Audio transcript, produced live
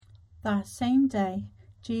That same day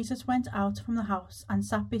Jesus went out from the house and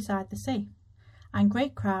sat beside the sea, and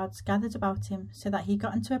great crowds gathered about him, so that he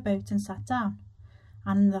got into a boat and sat down,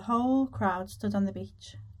 and the whole crowd stood on the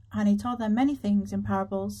beach. And he told them many things in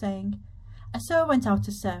parables, saying, A sower went out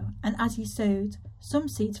to sow, and as he sowed, some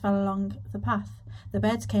seeds fell along the path. The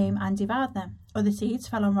birds came and devoured them. Other seeds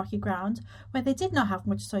fell on rocky ground, where they did not have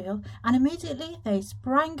much soil, and immediately they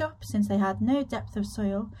sprang up, since they had no depth of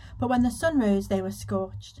soil. But when the sun rose, they were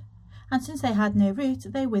scorched, and since they had no root,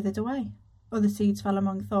 they withered away. Other seeds fell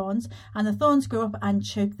among thorns, and the thorns grew up and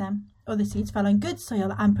choked them. Other seeds fell on good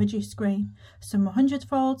soil and produced grain, some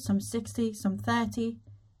 100-fold, some 60, some 30.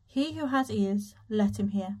 He who has ears, let him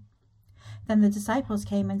hear. Then the disciples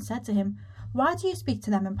came and said to him, Why do you speak to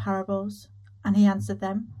them in parables? And he answered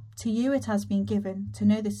them, To you it has been given to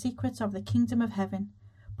know the secrets of the kingdom of heaven,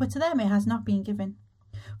 but to them it has not been given.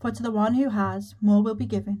 For to the one who has, more will be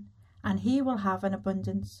given, and he will have an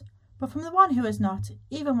abundance. But from the one who has not,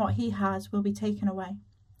 even what he has will be taken away.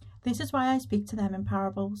 This is why I speak to them in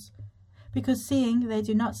parables. Because seeing they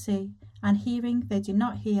do not see, and hearing they do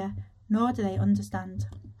not hear, nor do they understand.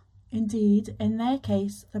 Indeed, in their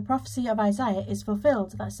case, the prophecy of Isaiah is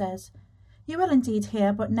fulfilled that says, You will indeed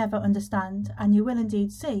hear, but never understand, and you will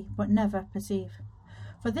indeed see, but never perceive.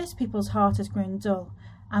 For this people's heart has grown dull,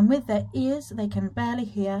 and with their ears they can barely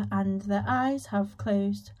hear, and their eyes have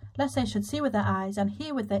closed, lest they should see with their eyes, and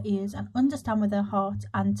hear with their ears, and understand with their heart,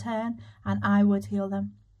 and turn, and I would heal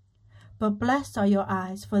them. But blessed are your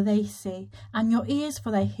eyes, for they see, and your ears,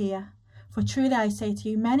 for they hear. For truly I say to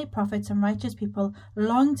you, many prophets and righteous people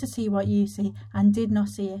longed to see what you see, and did not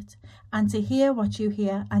see it, and to hear what you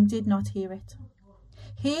hear, and did not hear it.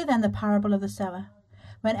 Hear then the parable of the sower.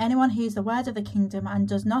 When anyone hears the word of the kingdom and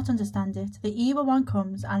does not understand it, the evil one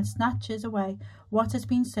comes and snatches away what has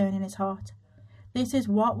been sown in his heart. This is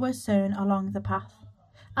what was sown along the path.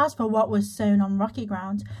 As for what was sown on rocky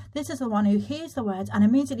ground, this is the one who hears the word and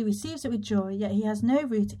immediately receives it with joy, yet he has no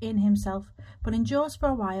root in himself, but endures for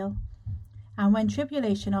a while. And when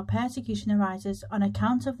tribulation or persecution arises on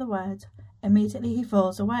account of the word, immediately he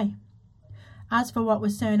falls away. As for what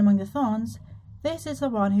was sown among the thorns, this is the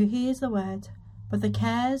one who hears the word, but the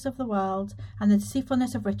cares of the world and the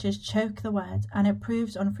deceitfulness of riches choke the word, and it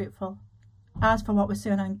proves unfruitful. As for what was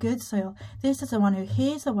sown on good soil, this is the one who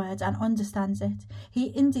hears the word and understands it.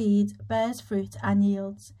 He indeed bears fruit and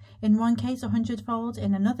yields, in one case 100-fold,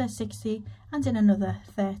 in another 60, and in another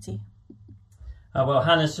 30. Well,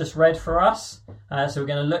 Hannah's just read for us, so we're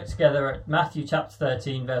going to look together at Matthew chapter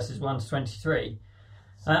 13, verses 1 to 23.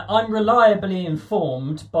 I'm reliably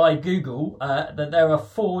informed by Google that there are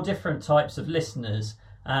 4 different types of listeners,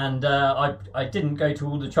 and I didn't go to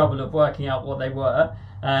all the trouble of working out what they were,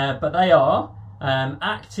 but they are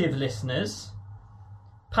active listeners,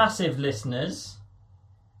 passive listeners,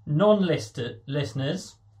 non-listed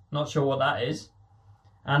listeners, not sure what that is,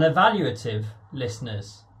 and evaluative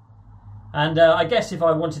listeners. And I guess if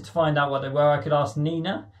I wanted to find out what they were, I could ask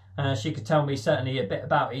Nina. She could tell me certainly a bit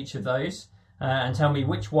about each of those and tell me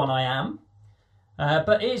which one I am.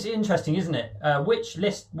 But it is interesting, isn't it?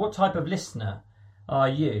 What type of listener are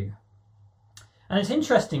you? And it's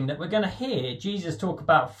interesting that we're going to hear Jesus talk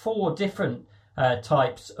about 4 different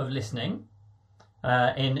types of listening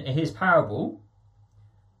in his parable.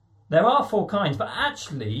 There are 4 kinds, but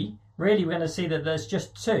actually, really, we're going to see that there's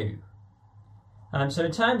just 2. So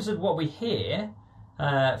in terms of what we hear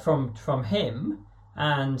from him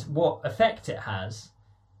and what effect it has,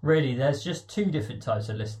 really there's just 2 different types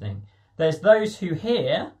of listening. There's those who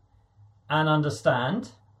hear and understand,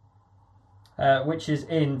 which is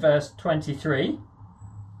in verse 23,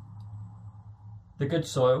 the good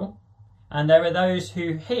soil. And there are those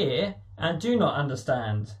who hear and do not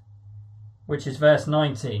understand, which is verse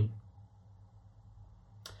 19.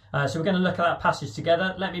 So we're going to look at that passage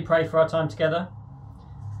together. Let me pray for our time together.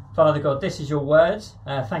 Father God, this is your word.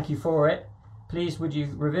 Thank you for it. Please would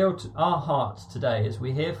you reveal to our hearts today as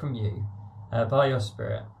we hear from you by your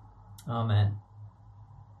Spirit. Amen.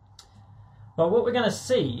 Well, what we're going to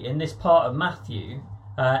see in this part of Matthew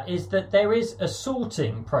is that there is a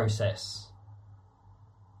sorting process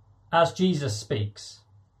as Jesus speaks.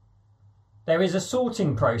 There is a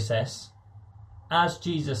sorting process as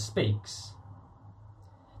Jesus speaks.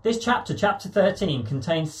 This chapter 13,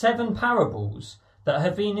 contains 7 parables that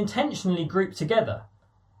have been intentionally grouped together.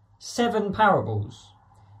 7 parables.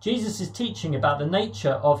 Jesus is teaching about the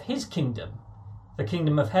nature of his kingdom, the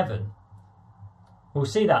kingdom of heaven. We'll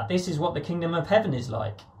see that this is what the kingdom of heaven is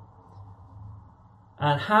like,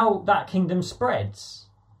 and how that kingdom spreads.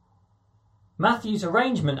 Matthew's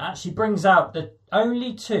arrangement actually brings out the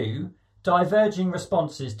only 2 diverging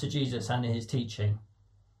responses to Jesus and his teaching.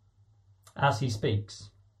 as he speaks.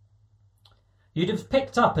 You'd have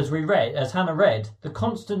picked up as Hannah read, the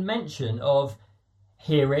constant mention of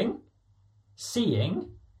hearing,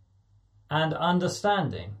 seeing, and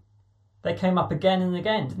understanding. They came up again and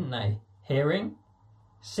again, didn't they? Hearing,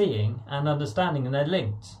 seeing, and understanding, and they're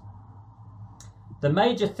linked. The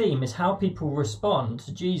major theme is how people respond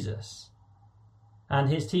to Jesus and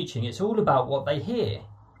his teaching. It's all about what they hear.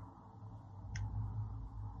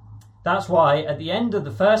 That's why at the end of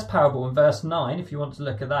the first parable in verse 9, if you want to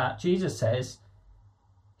look at that, Jesus says,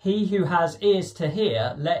 "He who has ears to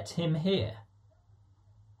hear, let him hear."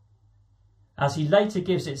 As he later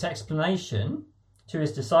gives its explanation to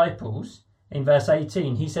his disciples in verse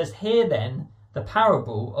 18, he says, "Hear then the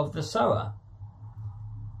parable of the sower."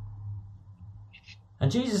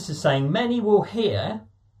 And Jesus is saying many will hear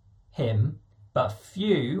him, but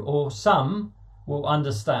few or some will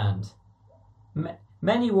understand.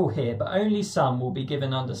 Many will hear, but only some will be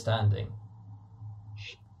given understanding.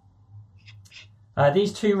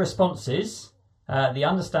 These two responses, the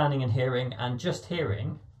understanding and hearing and just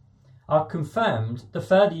hearing, are confirmed the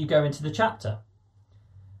further you go into the chapter.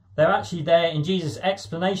 They're actually there in Jesus'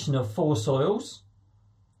 explanation of 4 soils,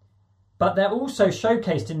 but they're also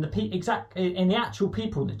showcased in the actual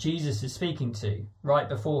people that Jesus is speaking to right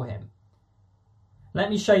before him. Let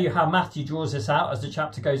me show you how Matthew draws this out as the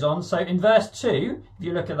chapter goes on. So in verse 2, if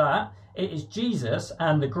you look at that, it is Jesus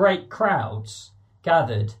and the great crowds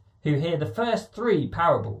gathered who hear the first 3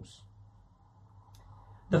 parables.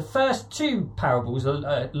 The first 2 parables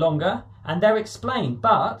are longer and they're explained,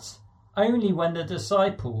 but only when the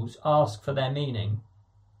disciples ask for their meaning.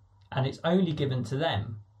 And it's only given to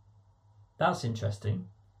them. That's interesting.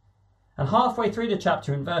 And halfway through the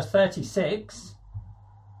chapter in verse 36,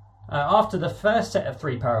 after the first set of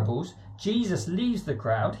 3 parables, Jesus leaves the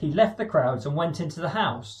crowd. He left the crowds and went into the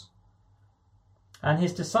house. And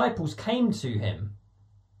his disciples came to him.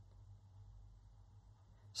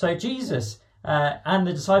 So Jesus and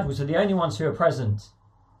the disciples are the only ones who are present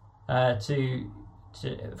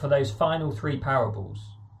for those final 3 parables.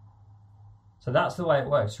 So that's the way it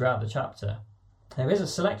works throughout the chapter. There is a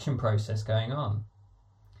selection process going on.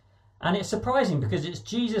 And it's surprising because it's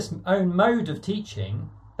Jesus' own mode of teaching,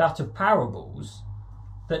 that of parables,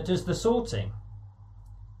 that does the sorting.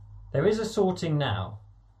 There is a sorting now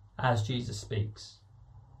as Jesus speaks.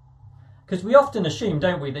 Because we often assume,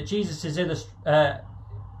 don't we, that Jesus'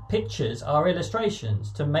 pictures are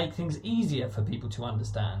illustrations to make things easier for people to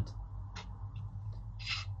understand.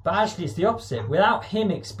 But actually it's the opposite. Without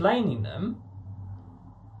him explaining them,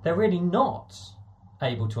 they're really not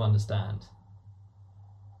able to understand.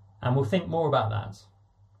 And we'll think more about that.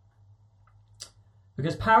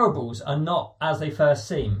 Because parables are not as they first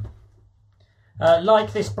seem.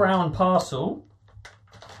 Like this brown parcel,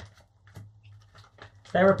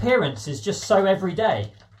 their appearance is just so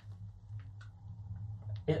everyday.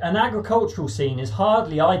 An agricultural scene is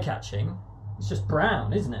hardly eye-catching. It's just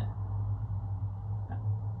brown, isn't it?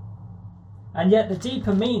 And yet the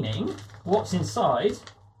deeper meaning, what's inside,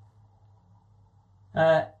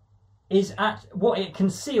 what it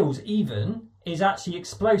conceals even is actually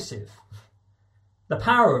explosive. The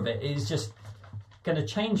power of it is just going to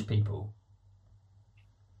change people.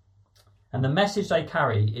 And the message they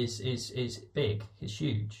carry is big, it's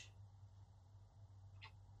huge.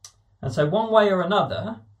 And so one way or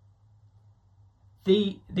another,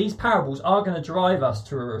 these parables are going to drive us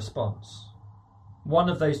to a response. One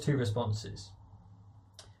of those 2 responses.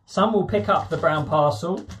 Some will pick up the brown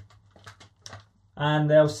parcel and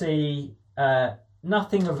they'll see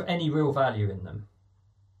nothing of any real value in them.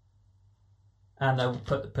 And they'll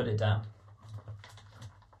put it down.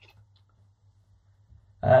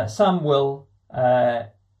 Some will, out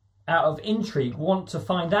of intrigue, want to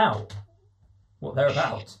find out what they're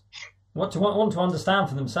about. Want to understand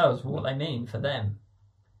for themselves what they mean for them.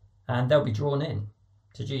 And they'll be drawn in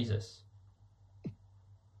to Jesus.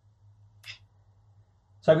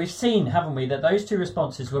 So we've seen, haven't we, that those 2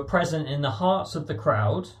 responses were present in the hearts of the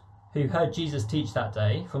crowd who heard Jesus teach that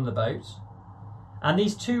day from the boat. And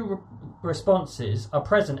these 2 responses are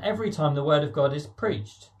present every time the word of God is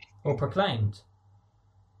preached or proclaimed.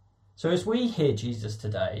 So as we hear Jesus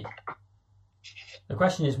today, the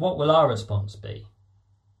question is, what will our response be?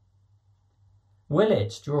 Will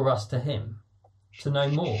it draw us to him, to know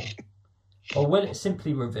more? Or will it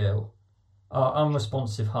simply reveal our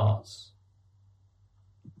unresponsive hearts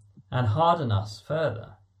and harden us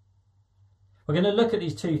further? We're going to look at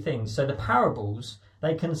these 2 things. So the parables,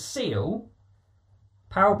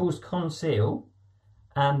 parables conceal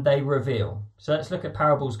and they reveal. So let's look at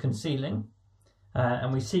parables concealing.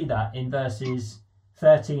 And we see that in verses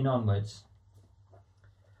 13 onwards.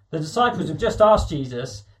 The disciples have just asked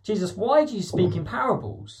Jesus, why do you speak in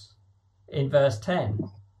parables? In verse 10.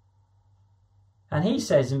 And he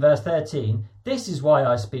says in verse 13, this is why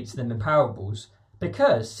I speak to them in parables,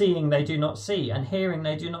 because seeing they do not see, and hearing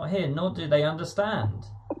they do not hear, nor do they understand.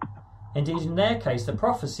 Indeed, in their case, the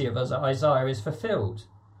prophecy of Isaiah is fulfilled,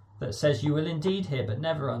 that says, you will indeed hear, but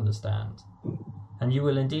never understand, and you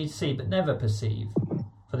will indeed see, but never perceive.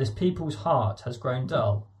 For this people's heart has grown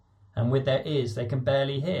dull, and with their ears they can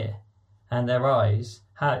barely hear, and their eyes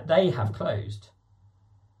they have closed,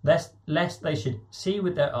 lest they should see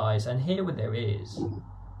with their eyes, and hear with their ears,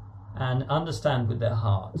 and understand with their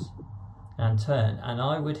hearts, and turn, and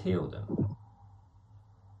I would heal them.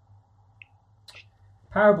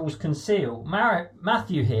 Parables conceal.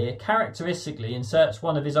 Matthew here characteristically inserts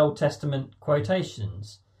one of his Old Testament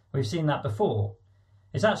quotations. We've seen that before.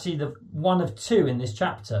 It's actually the one of two in this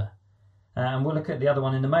chapter, and we'll look at the other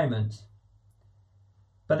one in a moment.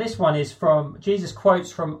 But this one is from, Jesus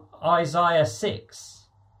quotes from Isaiah 6,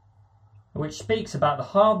 which speaks about the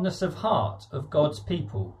hardness of heart of God's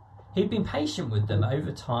people. He'd been patient with them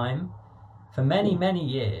over time for many, many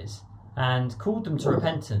years and called them to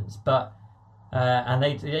repentance, but and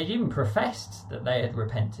they even professed that they had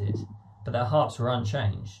repented, but their hearts were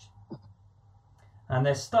unchanged. And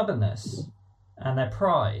their stubbornness and their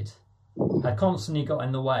pride had constantly got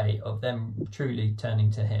in the way of them truly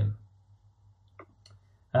turning to him.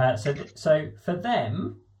 So for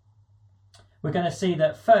them, we're going to see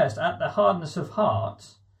that first at the hardness of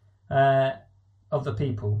heart of the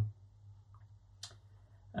people.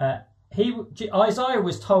 Isaiah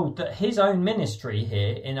was told that his own ministry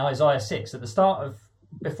here in Isaiah 6, at the start of,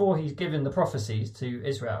 before he's given the prophecies to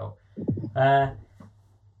Israel,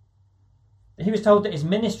 he was told that his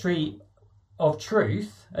ministry of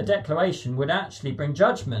truth, a declaration, would actually bring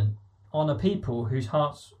judgment on a people whose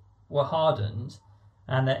hearts were hardened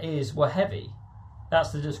and their ears were heavy.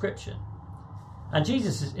 That's the description. And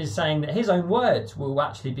Jesus is saying that his own words will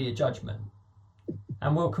actually be a judgment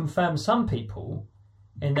and will confirm some people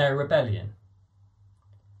in their rebellion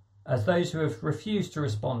as those who have refused to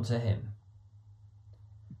respond to him.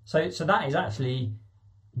 So that is actually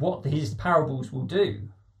what his parables will do.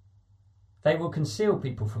 They will conceal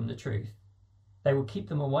people from the truth. They will keep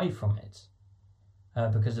them away from it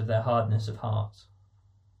because of their hardness of heart.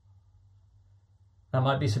 That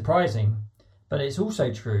might be surprising, but it's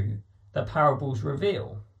also true that parables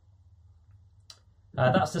reveal.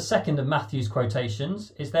 That's the second of Matthew's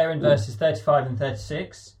quotations. It's there in verses 35 and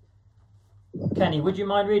 36. Kenny, would you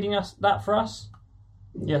mind reading that for us?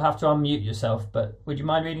 You'll have to unmute yourself, but would you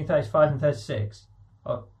mind reading 35 and 36?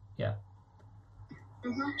 Oh, yeah.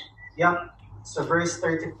 Mm-hmm. Yeah. So verse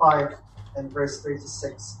 35 and verse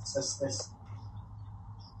 36 says this.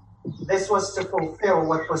 This was to fulfill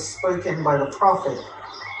what was spoken by the prophet.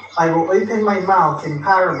 I will open my mouth in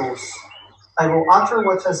parables. I will utter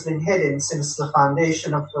what has been hidden since the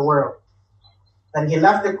foundation of the world. Then he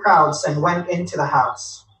left the crowds and went into the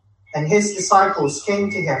house. And his disciples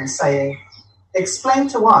came to him, saying, explain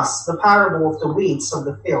to us the parable of the weeds of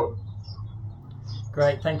the field.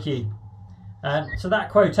 Great, thank you. So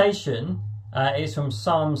that quotation is from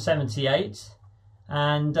Psalm 78.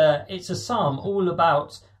 And it's a psalm all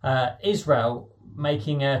about Israel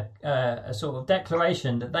making a sort of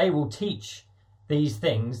declaration that they will teach these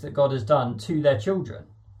things that God has done to their children.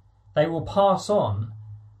 They will pass on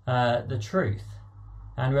the truth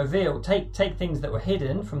and reveal, take things that were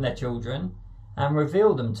hidden from their children and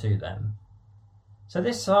reveal them to them. So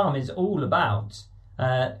this psalm is all about,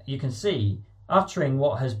 you can see, uttering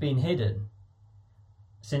what has been hidden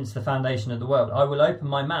since the foundation of the world. I will open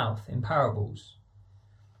my mouth in parables.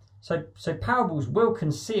 So parables will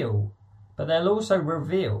conceal, but they'll also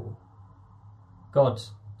reveal God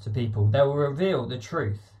to people. They will reveal the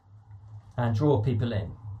truth and draw people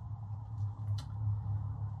in.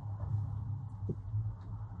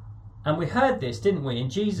 And we heard this, didn't we, in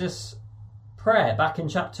Jesus' prayer back in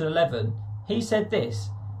chapter 11. He said this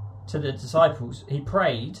to the disciples. He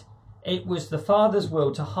prayed, it was the Father's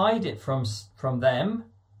will to hide it from them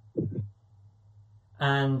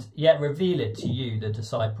and yet reveal it to you, the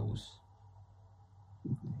disciples.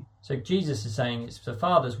 So Jesus is saying it's the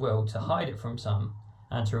Father's will to hide it from some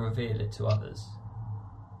and to reveal it to others.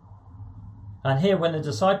 And here when the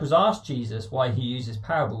disciples ask Jesus why he uses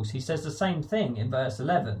parables, he says the same thing in verse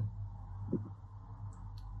 11.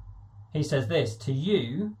 He says this, to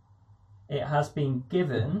you it has been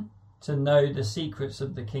given to know the secrets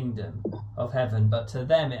of the kingdom of heaven, but to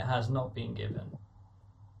them it has not been given.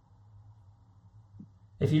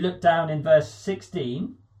 If you look down in verse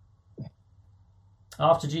 16,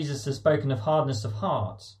 after Jesus has spoken of hardness of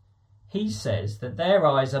heart, he says that their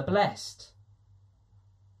eyes are blessed,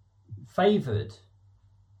 favoured,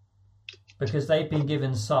 because they've been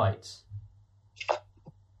given sight.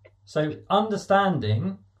 So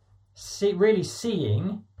understanding, really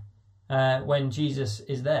seeing when Jesus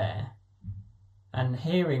is there and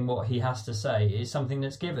hearing what he has to say is something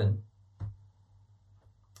that's given.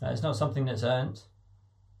 It's not something that's earned,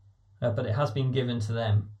 but it has been given to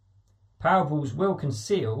them. Parables will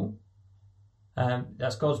conceal,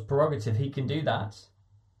 that's God's prerogative, he can do that.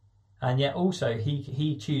 And yet also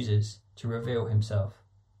he chooses to reveal himself.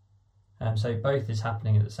 So both is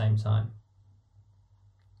happening at the same time.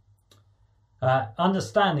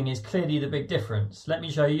 Understanding is clearly the big difference. Let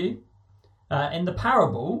me show you. In the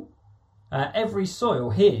parable, every soil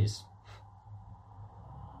hears.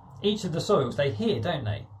 Each of the soils, they hear, don't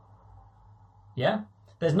they? Yeah?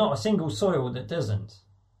 There's not a single soil that doesn't.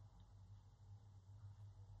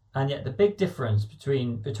 And yet the big difference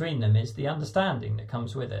between them is the understanding that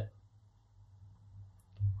comes with it.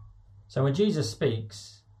 So when Jesus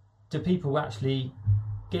speaks, do people actually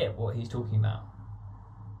get what he's talking about?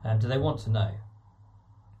 Do they want to know?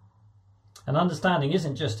 And understanding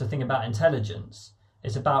isn't just a thing about intelligence.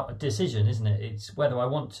 It's about a decision, isn't it? It's whether I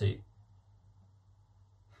want to.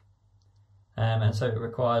 And so it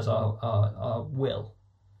requires our will.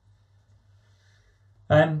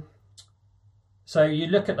 So you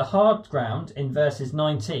look at the hard ground in verses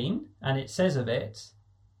 19, and it says of it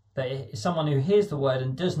that it is someone who hears the word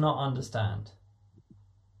and does not understand.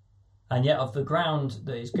 And yet of the ground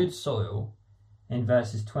that is good soil, in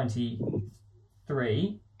verses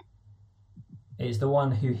 23, is the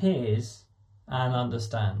one who hears and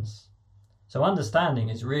understands. So understanding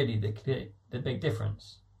is really the big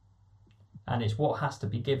difference. And it's what has to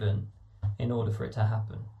be given in order for it to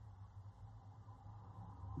happen.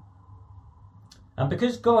 And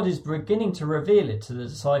because God is beginning to reveal it to the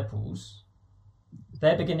disciples,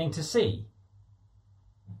 they're beginning to see.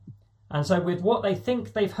 And so with what they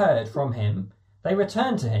think they've heard from him, they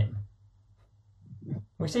return to him.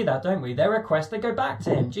 We see that, don't we? Their request, they go back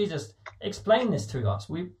to him. Jesus, explain this to us.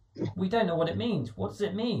 We don't know what it means. What does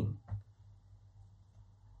it mean?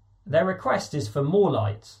 Their request is for more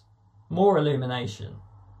light, more illumination,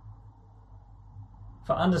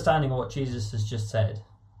 for understanding what Jesus has just said.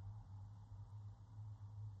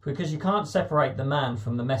 Because you can't separate the man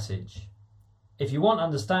from the message. If you want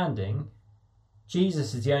understanding,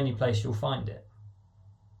 Jesus is the only place you'll find it.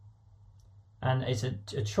 And it's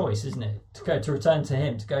a choice, isn't it? To return to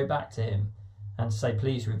him, to go back to him and say,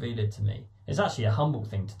 please reveal it to me. It's actually a humble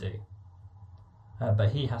thing to do. But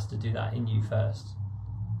he has to do that in you first.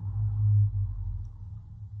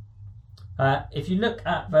 If you look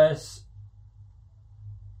at verse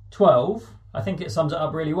 12, I think it sums it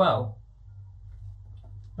up really well.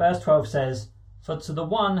 Verse 12 says, "For to the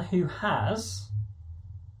one who has,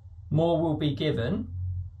 more will be given,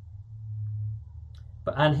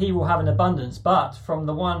 and he will have an abundance. But from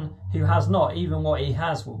the one who has not, even what he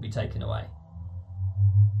has will be taken away."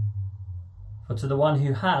 For to the one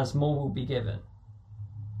who has, more will be given,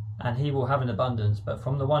 and he will have an abundance. But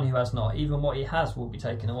from the one who has not, even what he has will be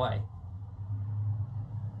taken away.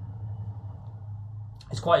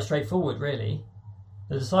 It's quite straightforward, really.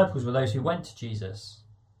 The disciples were those who went to Jesus,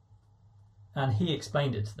 and he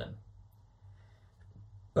explained it to them.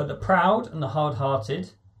 But the proud and the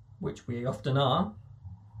hard-hearted, which we often are,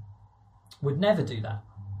 would never do that.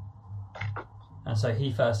 And so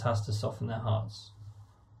he first has to soften their hearts.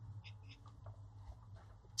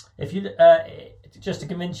 If you just to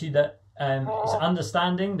convince you that it's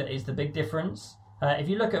understanding that is the big difference, if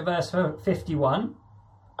you look at verse 51,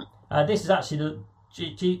 this is actually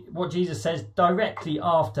what Jesus says directly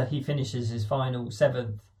after he finishes his final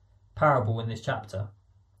 7th parable in this chapter.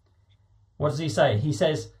 What does he say? He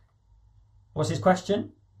says, what's his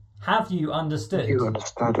question? Have you understood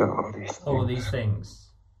all these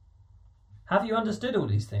things? Have you understood all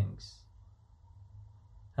these things?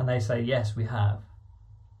 And they say, yes, we have.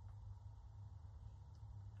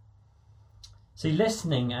 See,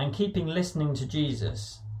 listening and keeping listening to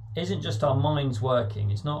Jesus isn't just our minds working.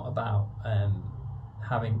 It's not about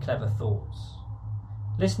having clever thoughts.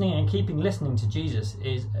 Listening and keeping listening to Jesus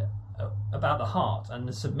is about the heart and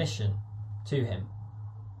the submission to him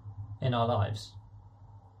in our lives.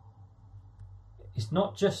 It's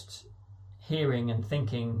not just hearing and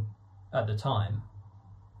thinking at the time.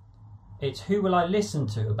 It's who will I listen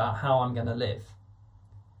to about how I'm going to live.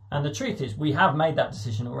 And the truth is, we have made that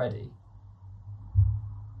decision already.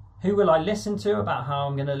 Who will I listen to about how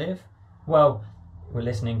I'm going to live? Well, we're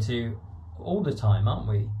listening to all the time, aren't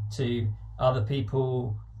we? To other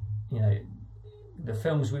people, the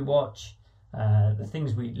films we watch, the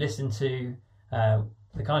things we listen to,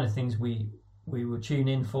 the kind of things we will tune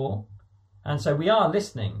in for. And so we are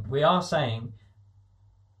listening. We are saying,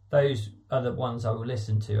 those are the ones I will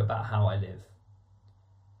listen to about how I live.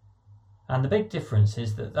 And the big difference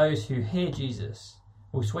is that those who hear Jesus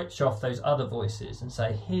will switch off those other voices and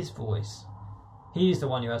say, his voice, he is the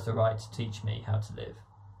one who has the right to teach me how to live.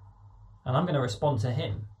 And I'm going to respond to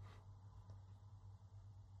him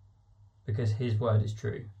because his word is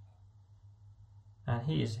true. And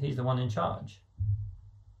he's the one in charge.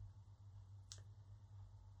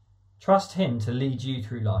 Trust him to lead you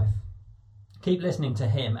through life. Keep listening to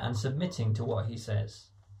him and submitting to what he says.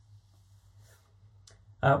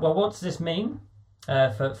 Well, what does this mean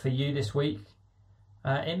for you this week?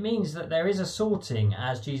 It means that there is a sorting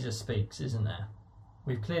as Jesus speaks, isn't there?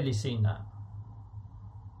 We've clearly seen that.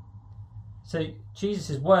 So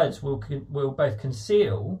Jesus' words will both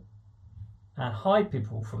conceal and hide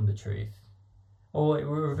people from the truth, or it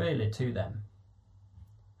will reveal it to them.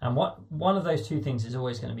 And one of those two things is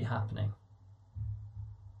always going to be happening.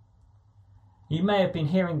 You may have been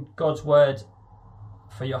hearing God's word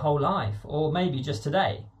for your whole life, or maybe just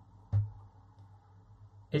today.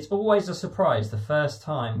 It's always a surprise the first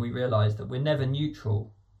time we realise that we're never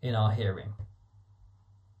neutral in our hearing.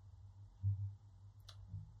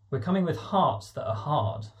 We're coming with hearts that are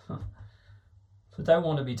hard, that don't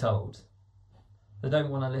want to be told, that don't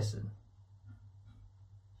want to listen.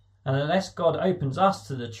 And unless God opens us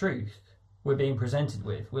to the truth we're being presented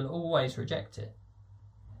with, we'll always reject it.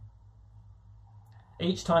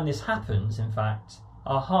 Each time this happens, in fact,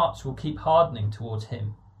 our hearts will keep hardening towards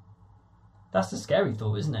him. That's the scary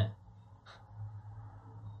thought, isn't it?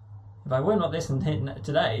 If I will not listen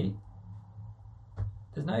today,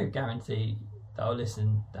 there's no guarantee that I'll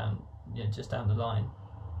listen just down the line.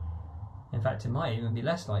 In fact, it might even be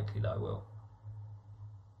less likely that I will.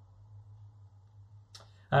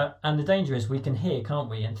 And the danger is we can hear, can't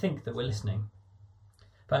we, and think that we're listening.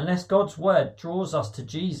 But unless God's word draws us to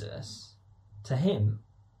Jesus, to him,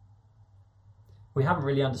 we haven't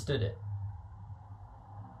really understood it.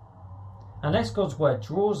 Unless God's word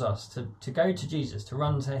draws us to go to Jesus, to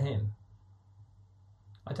run to him,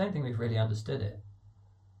 I don't think we've really understood it.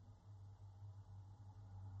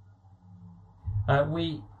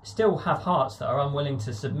 We still have hearts that are unwilling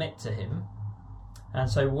to submit to him, and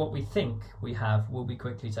so what we think we have will be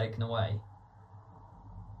quickly taken away.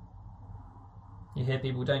 You hear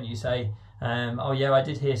people, don't you, say, oh yeah, I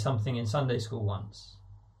did hear something in Sunday school once,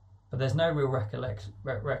 but there's no real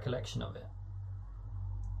recollection of it.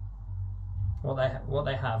 What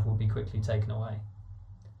they have will be quickly taken away.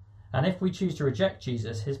 And if we choose to reject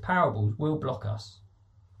Jesus, his parables will block us.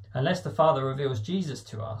 Unless the Father reveals Jesus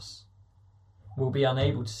to us, we'll be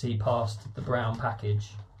unable to see past the brown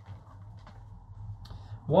package.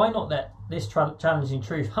 Why not let this challenging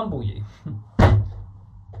truth humble you?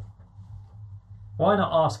 Why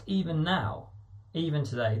not ask even now, even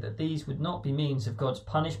today, that these would not be means of God's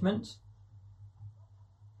punishment,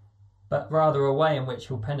 but rather a way in which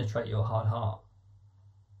he'll penetrate your hard heart?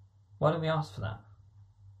 Why don't we ask for that?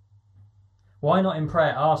 Why not in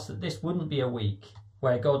prayer ask that this wouldn't be a week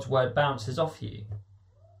where God's word bounces off you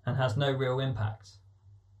and has no real impact?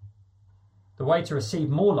 The way to receive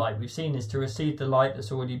more light, we've seen, is to receive the light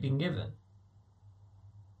that's already been given.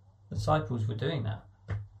 The disciples were doing that.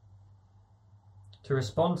 To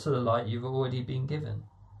respond to the light you've already been given.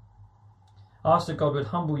 Ask that God would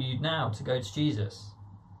humble you now to go to Jesus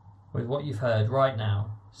with what you've heard right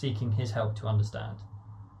now, seeking his help to understand.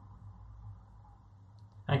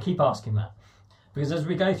 And keep asking that. Because as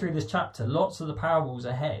we go through this chapter, lots of the parables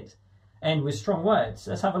ahead end with strong words.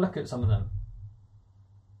 Let's have a look at some of them.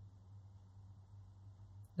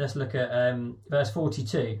 Let's look at verse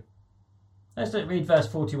 42. Let's read verse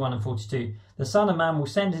 41 and 42. The Son of Man will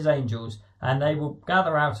send his angels, and they will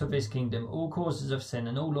gather out of his kingdom all causes of sin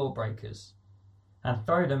and all lawbreakers, and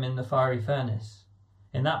throw them in the fiery furnace.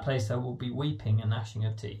 In that place there will be weeping and gnashing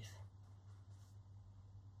of teeth.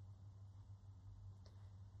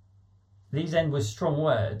 These end with strong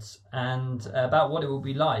words and about what it will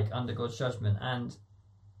be like under God's judgment, and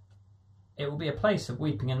it will be a place of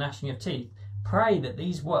weeping and gnashing of teeth. Pray that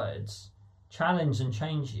these words challenge and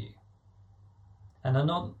change you, and are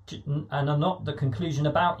not the conclusion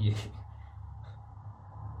about you.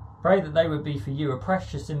 Pray that they would be for you a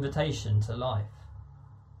precious invitation to life,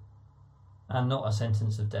 and not a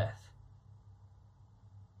sentence of death.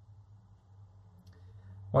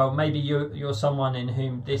 Well, maybe you're someone in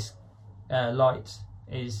whom this light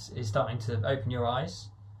is starting to open your eyes.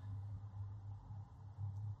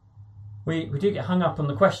 We do get hung up on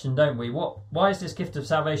the question, don't we? Why is this gift of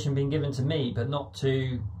salvation being given to me but not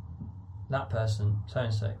to that person,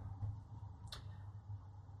 so-and-so.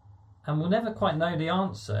 And we'll never quite know the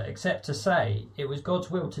answer except to say it was God's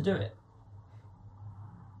will to do it.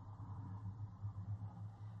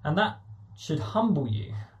 And that should humble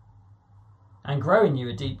you and grow in you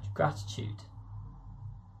a deep gratitude.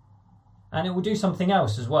 And it will do something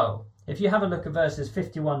else as well. If you have a look at verses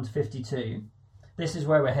 51 to 52, this is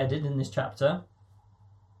where we're headed in this chapter.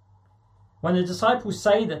 When the disciples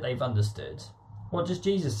say that they've understood, what does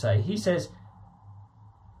Jesus say? He says,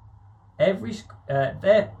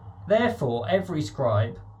 therefore every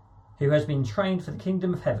scribe who has been trained for the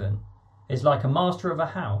kingdom of heaven is like a master of a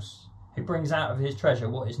house who brings out of his treasure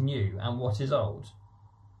what is new and what is old.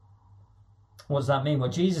 What does that mean? Well,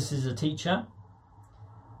 Jesus is a teacher,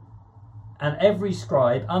 and every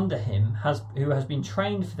scribe under him who has been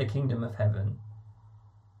trained for the kingdom of heaven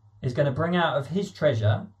is going to bring out of his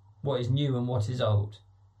treasure what is new and what is old.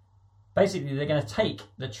 Basically, they're going to take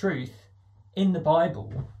the truth in the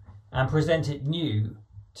Bible and present it new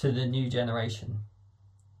to the new generation.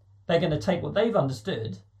 They're going to take what they've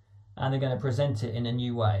understood and they're going to present it in a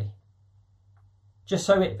new way, just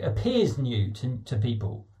so it appears new to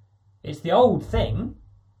people. It's the old thing.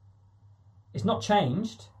 It's not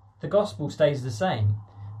changed. The gospel stays the same,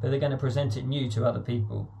 but they're going to present it new to other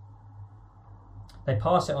people. They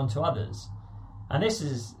pass it on to others. And this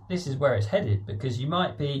is where it's headed, because you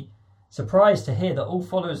might be surprised to hear that all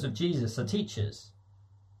followers of Jesus are teachers,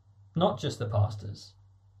 not just the pastors.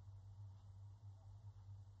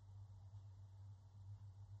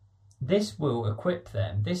 This will equip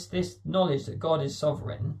them. This knowledge that God is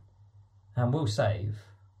sovereign and will save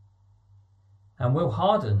and will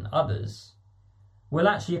harden others will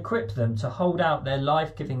actually equip them to hold out their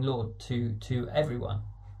life-giving Lord to everyone,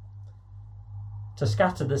 to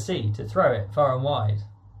scatter the seed, to throw it far and wide.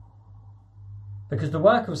 Because the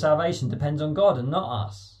work of salvation depends on God and not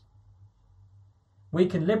us. We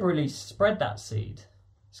can liberally spread that seed,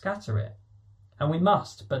 scatter it, and we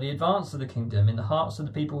must, but the advance of the kingdom in the hearts of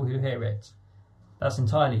the people who hear it, that's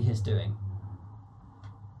entirely his doing.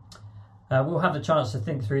 We'll have the chance to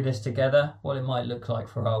think through this together, what it might look like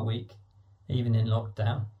for our week, even in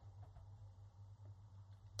lockdown.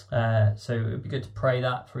 So it would be good to pray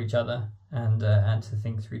that for each other and to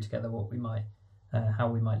think through together what we might, how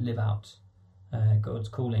we might live out God's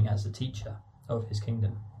calling as a teacher of his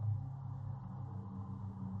kingdom.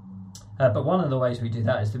 But one of the ways we do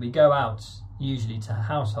that is that we go out usually to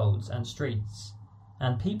households and streets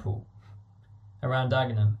and people around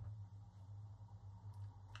Dagenham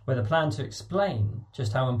with a plan to explain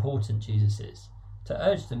just how important Jesus is, to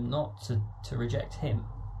urge them not to reject him,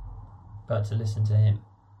 but to listen to him.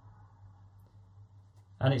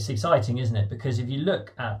 And it's exciting, isn't it? Because if you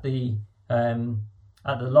look at the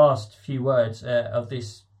last few words of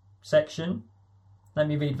this section, let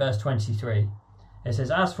me read verse 23. It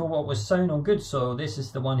says, "As for what was sown on good soil, this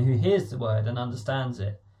is the one who hears the word and understands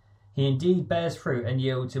it. He indeed bears fruit and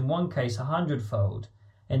yields in one case 100-fold,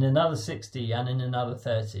 in another 60, and in another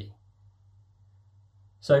 30.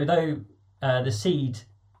 So though the seed,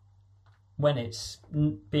 when it's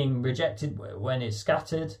being rejected, when it's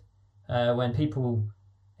scattered, when people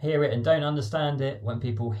hear it and don't understand it, when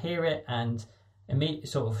people hear it and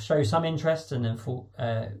sort of show some interest and then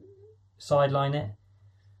sideline it,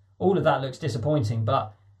 all of that looks disappointing,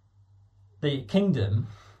 but the kingdom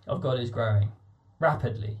of God is growing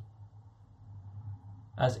rapidly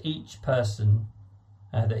as each person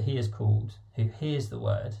that he has called, who hears the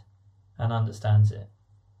word and understands it,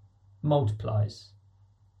 multiplies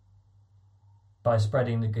by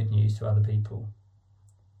spreading the good news to other people.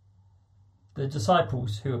 The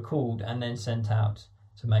disciples who are called and then sent out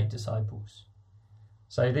to make disciples.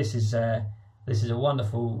 So this is a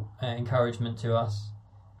wonderful encouragement to us.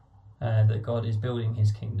 That God is building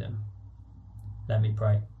his kingdom. Let me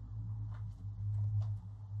pray.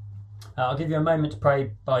 I'll give you a moment to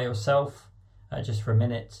pray by yourself, just for a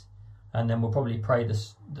minute, and then we'll probably pray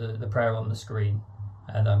the prayer on the screen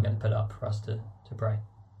that I'm going to put up for us to pray.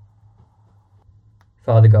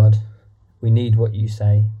 Father God, we need what you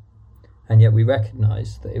say, and yet we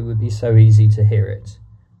recognise that it would be so easy to hear it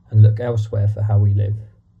and look elsewhere for how we live.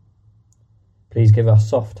 Please give us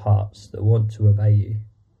soft hearts that want to obey you,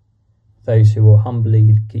 those who will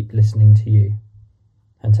humbly keep listening to you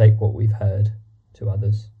and take what we've heard to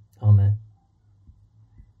others. Amen.